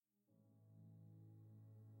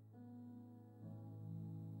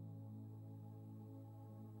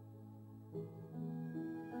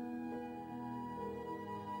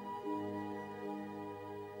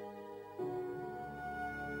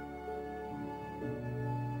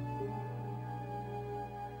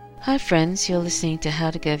Hi friends, you're listening to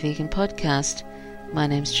How to Go Vegan podcast. My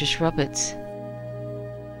name's Trish Roberts.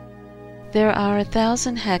 There are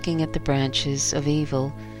 1,000 hacking at the branches of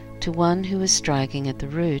evil to one who is striking at the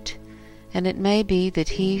root, and it may be that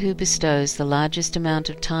he who bestows the largest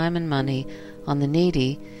amount of time and money on the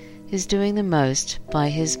needy is doing the most by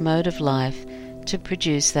his mode of life to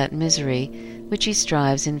produce that misery which he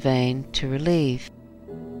strives in vain to relieve.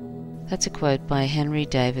 That's a quote by Henry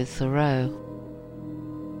David Thoreau.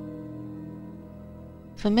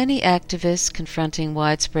 For many activists confronting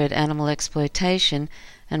widespread animal exploitation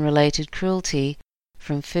and related cruelty,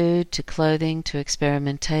 from food to clothing to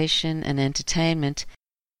experimentation and entertainment,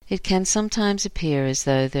 it can sometimes appear as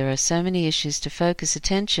though there are so many issues to focus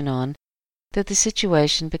attention on that the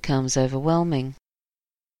situation becomes overwhelming.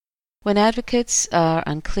 When advocates are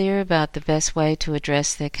unclear about the best way to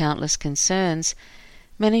address their countless concerns,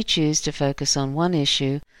 many choose to focus on one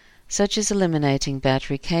issue, such as eliminating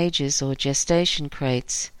battery cages or gestation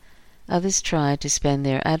crates. Others try to spend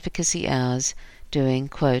their advocacy hours doing,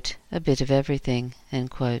 quote, a bit of everything,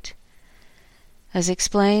 end quote. As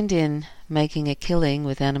explained in Making a Killing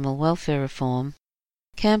with Animal Welfare Reform,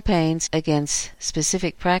 campaigns against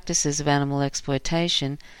specific practices of animal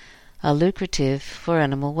exploitation are lucrative for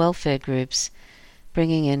animal welfare groups,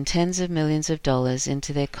 bringing in tens of millions of dollars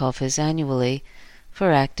into their coffers annually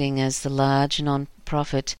for acting as the large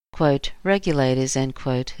non-profit, quote, regulators, end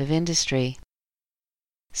quote, of industry.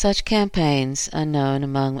 Such campaigns are known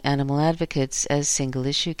among animal advocates as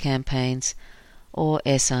single-issue campaigns, or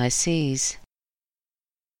SICs.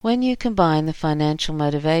 When you combine the financial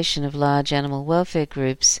motivation of large animal welfare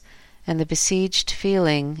groups and the besieged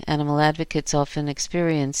feeling animal advocates often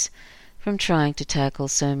experience from trying to tackle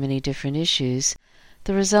so many different issues,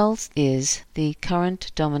 the result is the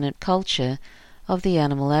current dominant culture of the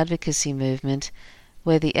animal advocacy movement,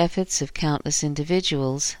 where the efforts of countless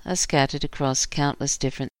individuals are scattered across countless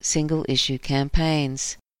different single-issue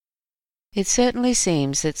campaigns. It certainly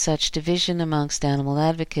seems that such division amongst animal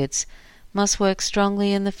advocates must work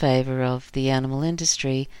strongly in the favour of the animal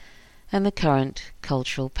industry and the current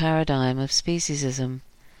cultural paradigm of speciesism.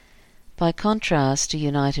 By contrast, a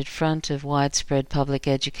united front of widespread public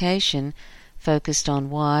education focused on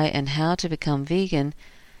why and how to become vegan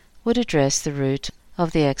would address the root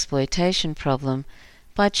of the exploitation problem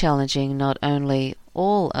by challenging not only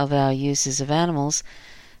all of our uses of animals,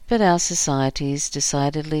 but our society's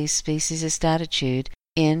decidedly speciesist attitude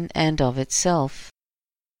in and of itself.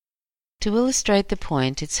 To illustrate the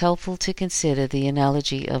point, it's helpful to consider the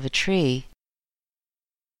analogy of a tree.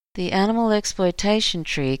 The animal exploitation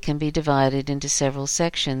tree can be divided into several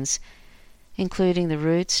sections, including the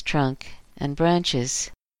roots, trunk, and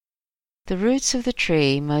branches. The roots of the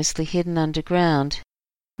tree, mostly hidden underground,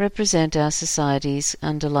 represent our society's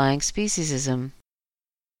underlying speciesism.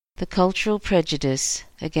 The cultural prejudice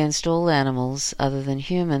against all animals other than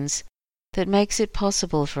humans that makes it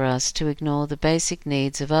possible for us to ignore the basic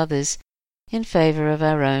needs of others in favour of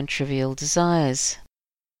our own trivial desires.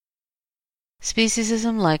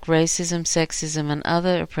 Speciesism, like racism, sexism, and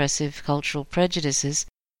other oppressive cultural prejudices,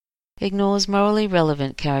 ignores morally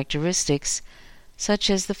relevant characteristics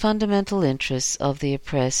such as the fundamental interests of the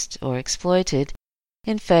oppressed or exploited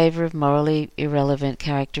in favour of morally irrelevant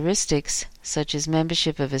characteristics such as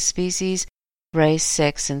membership of a species, race,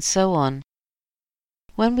 sex, and so on.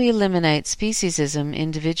 When we eliminate speciesism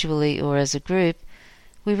individually or as a group,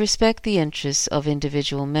 we respect the interests of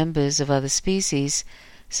individual members of other species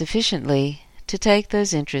sufficiently to take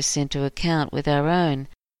those interests into account with our own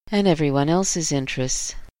and everyone else's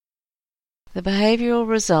interests. The behavioural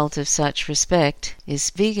result of such respect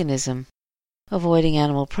is veganism, avoiding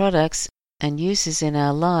animal products and uses in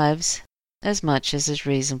our lives as much as is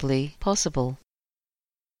reasonably possible.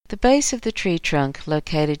 The base of the tree trunk,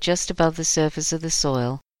 located just above the surface of the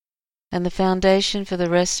soil, and the foundation for the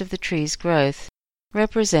rest of the tree's growth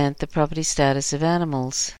represent the property status of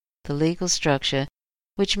animals, the legal structure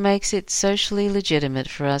which makes it socially legitimate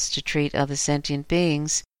for us to treat other sentient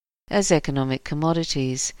beings as economic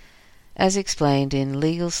commodities. As explained in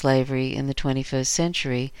Legal Slavery in the 21st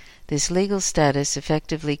Century, this legal status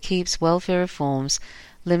effectively keeps welfare reforms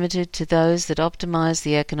limited to those that optimize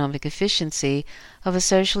the economic efficiency of a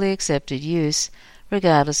socially accepted use,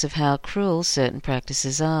 regardless of how cruel certain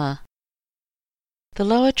practices are. The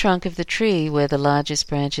lower trunk of the tree, where the largest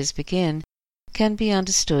branches begin, can be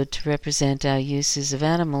understood to represent our uses of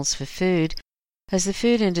animals for food, as the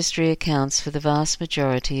food industry accounts for the vast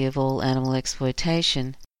majority of all animal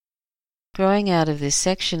exploitation. Growing out of this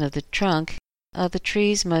section of the trunk are the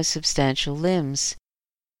tree's most substantial limbs,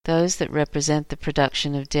 those that represent the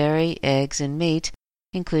production of dairy, eggs, and meat,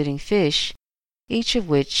 including fish, each of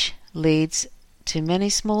which leads to many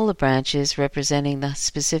smaller branches representing the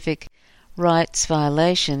specific rights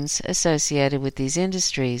violations associated with these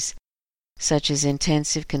industries, such as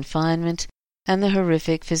intensive confinement and the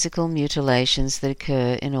horrific physical mutilations that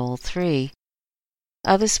occur in all three.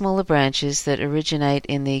 Other smaller branches that originate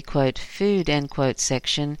in the quote, food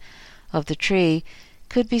section of the tree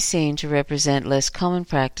could be seen to represent less common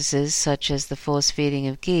practices such as the force feeding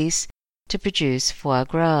of geese to produce foie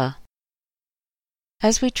gras.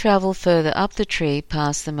 As we travel further up the tree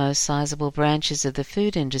past the most sizable branches of the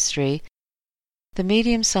food industry, the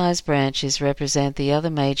medium-sized branches represent the other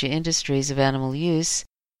major industries of animal use,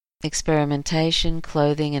 experimentation,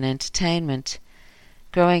 clothing, and entertainment.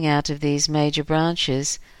 Growing out of these major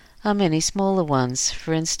branches are many smaller ones.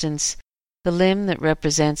 For instance, the limb that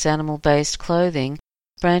represents animal-based clothing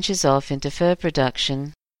branches off into fur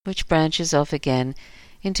production, which branches off again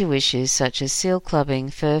into issues such as seal clubbing,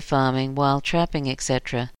 fur farming, wild trapping,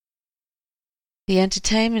 etc. The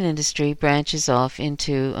entertainment industry branches off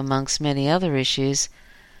into, amongst many other issues,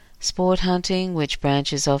 sport hunting, which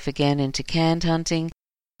branches off again into canned hunting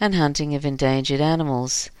and hunting of endangered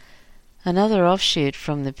animals. Another offshoot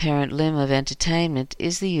from the parent limb of entertainment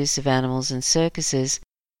is the use of animals in circuses,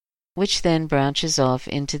 which then branches off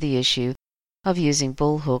into the issue of using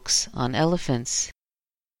bull hooks on elephants.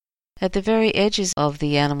 At the very edges of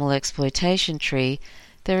the animal exploitation tree,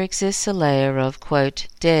 there exists a layer of quote,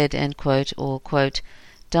 dead or quote,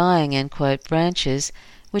 dying branches,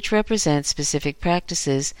 which represent specific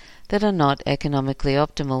practices that are not economically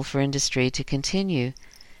optimal for industry to continue.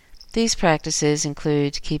 These practices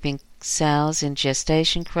include keeping sows in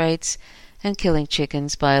gestation crates and killing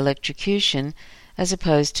chickens by electrocution as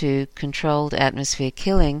opposed to controlled atmosphere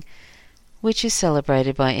killing, which is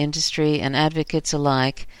celebrated by industry and advocates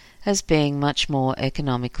alike as being much more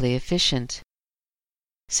economically efficient.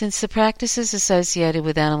 Since the practices associated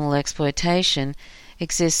with animal exploitation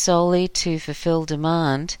exist solely to fulfill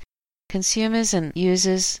demand, consumers and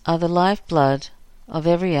users are the lifeblood of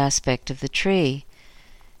every aspect of the tree.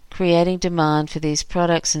 Creating demand for these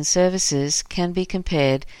products and services can be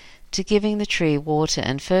compared to giving the tree water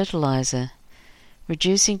and fertilizer.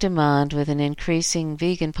 Reducing demand with an increasing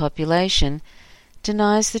vegan population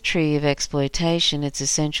denies the tree of exploitation its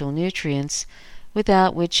essential nutrients,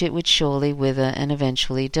 without which it would surely wither and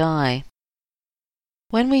eventually die.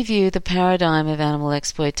 When we view the paradigm of animal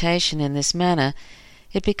exploitation in this manner,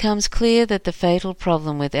 it becomes clear that the fatal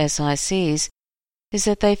problem with SICs is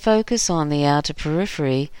that they focus on the outer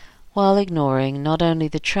periphery while ignoring not only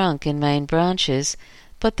the trunk and main branches,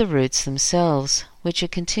 but the roots themselves, which are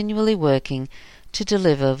continually working to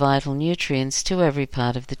deliver vital nutrients to every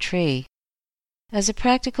part of the tree. As a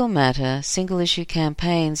practical matter, single-issue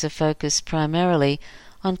campaigns are focused primarily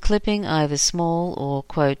on clipping either small or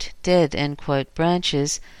quote, dead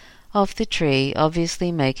branches off the tree,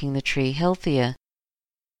 obviously making the tree healthier.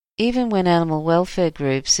 Even when animal welfare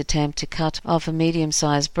groups attempt to cut off a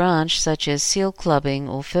medium-sized branch, such as seal clubbing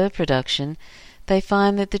or fur production, they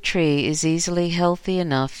find that the tree is easily healthy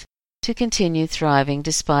enough to continue thriving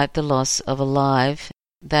despite the loss of a live,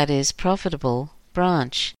 that is, profitable,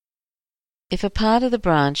 branch. If a part of the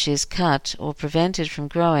branch is cut or prevented from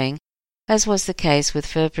growing, as was the case with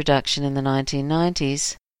fur production in the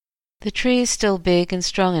 1990s, the tree is still big and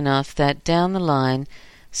strong enough that down the line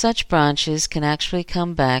such branches can actually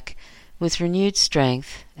come back with renewed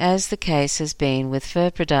strength, as the case has been with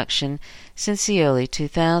fur production since the early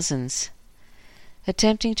 2000s.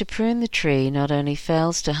 Attempting to prune the tree not only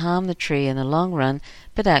fails to harm the tree in the long run,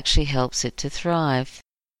 but actually helps it to thrive.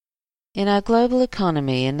 In our global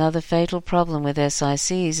economy, another fatal problem with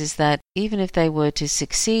SICs is that even if they were to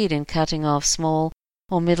succeed in cutting off small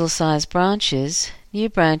or middle-sized branches, new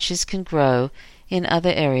branches can grow in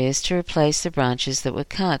other areas to replace the branches that were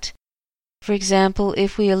cut. For example,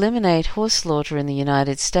 if we eliminate horse slaughter in the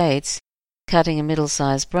United States, cutting a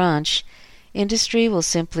middle-sized branch, industry will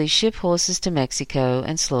simply ship horses to Mexico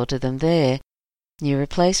and slaughter them there. New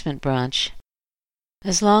replacement branch.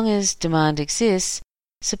 As long as demand exists,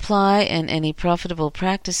 supply and any profitable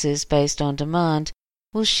practices based on demand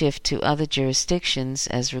will shift to other jurisdictions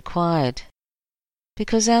as required.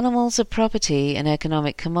 Because animals are property and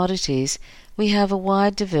economic commodities, we have a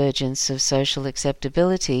wide divergence of social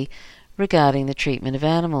acceptability regarding the treatment of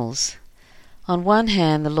animals. On one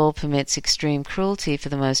hand, the law permits extreme cruelty for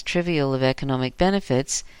the most trivial of economic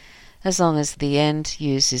benefits, as long as the end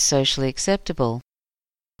use is socially acceptable.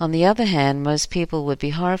 On the other hand, most people would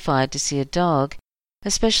be horrified to see a dog,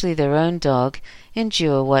 especially their own dog,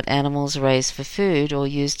 endure what animals raised for food or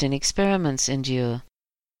used in experiments endure.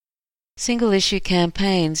 Single-issue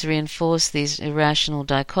campaigns reinforce these irrational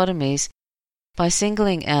dichotomies by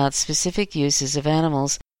singling out specific uses of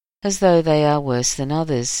animals as though they are worse than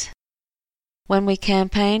others. When we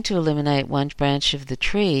campaign to eliminate one branch of the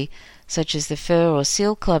tree, such as the fur or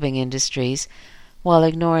seal clubbing industries, while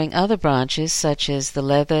ignoring other branches such as the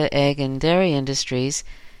leather, egg and dairy industries,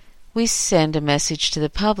 we send a message to the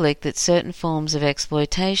public that certain forms of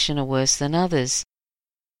exploitation are worse than others.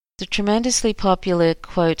 The tremendously popular,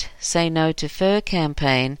 quote, "Say No to Fur"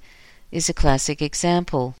 campaign is a classic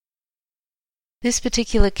example. This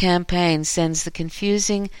particular campaign sends the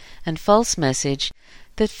confusing and false message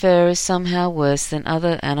that fur is somehow worse than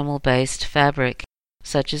other animal-based fabric,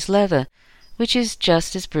 such as leather, which is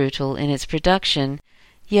just as brutal in its production,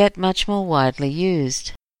 yet much more widely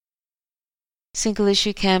used.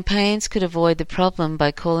 Single-issue campaigns could avoid the problem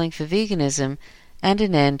by calling for veganism and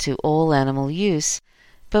an end to all animal use,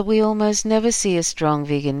 but we almost never see a strong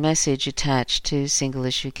vegan message attached to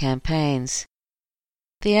single-issue campaigns.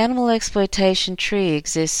 The animal exploitation tree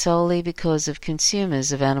exists solely because of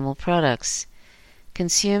consumers of animal products.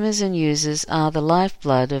 Consumers and users are the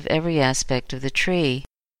lifeblood of every aspect of the tree.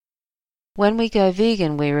 When we go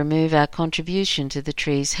vegan, we remove our contribution to the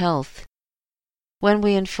tree's health. When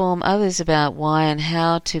we inform others about why and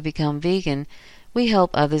how to become vegan, we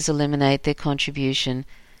help others eliminate their contribution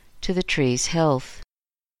to the tree's health.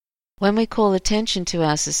 When we call attention to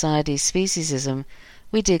our society's speciesism,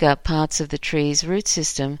 we dig up parts of the tree's root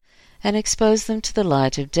system and expose them to the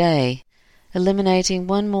light of day, eliminating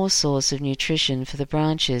one more source of nutrition for the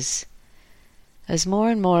branches. As more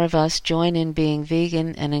and more of us join in being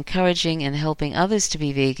vegan and encouraging and helping others to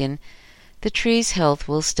be vegan, the tree's health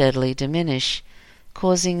will steadily diminish,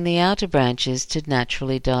 causing the outer branches to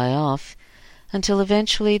naturally die off, until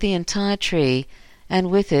eventually the entire tree,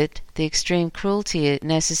 and with it the extreme cruelty it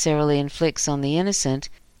necessarily inflicts on the innocent,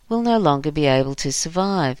 will no longer be able to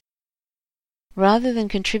survive. Rather than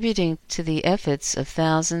contributing to the efforts of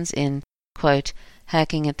thousands in, quote,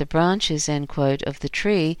 hacking at the branches, end quote, of the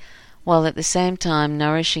tree, while at the same time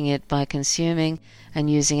nourishing it by consuming and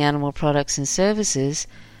using animal products and services,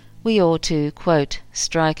 we ought to, quote,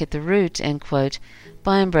 strike at the root, end quote,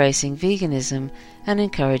 by embracing veganism and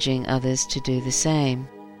encouraging others to do the same.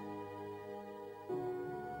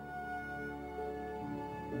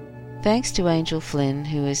 Thanks to Angel Flynn,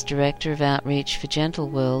 who is Director of Outreach for Gentle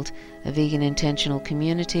World, a vegan intentional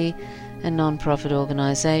community and non-profit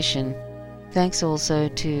organisation. Thanks also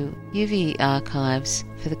to UVE Archives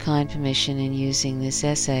for the kind permission in using this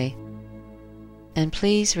essay. And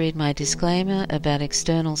please read my disclaimer about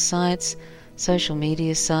external sites, social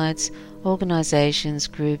media sites, organisations,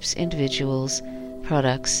 groups, individuals,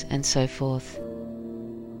 products, and so forth.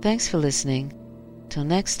 Thanks for listening. Till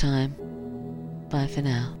next time, bye for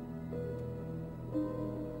now.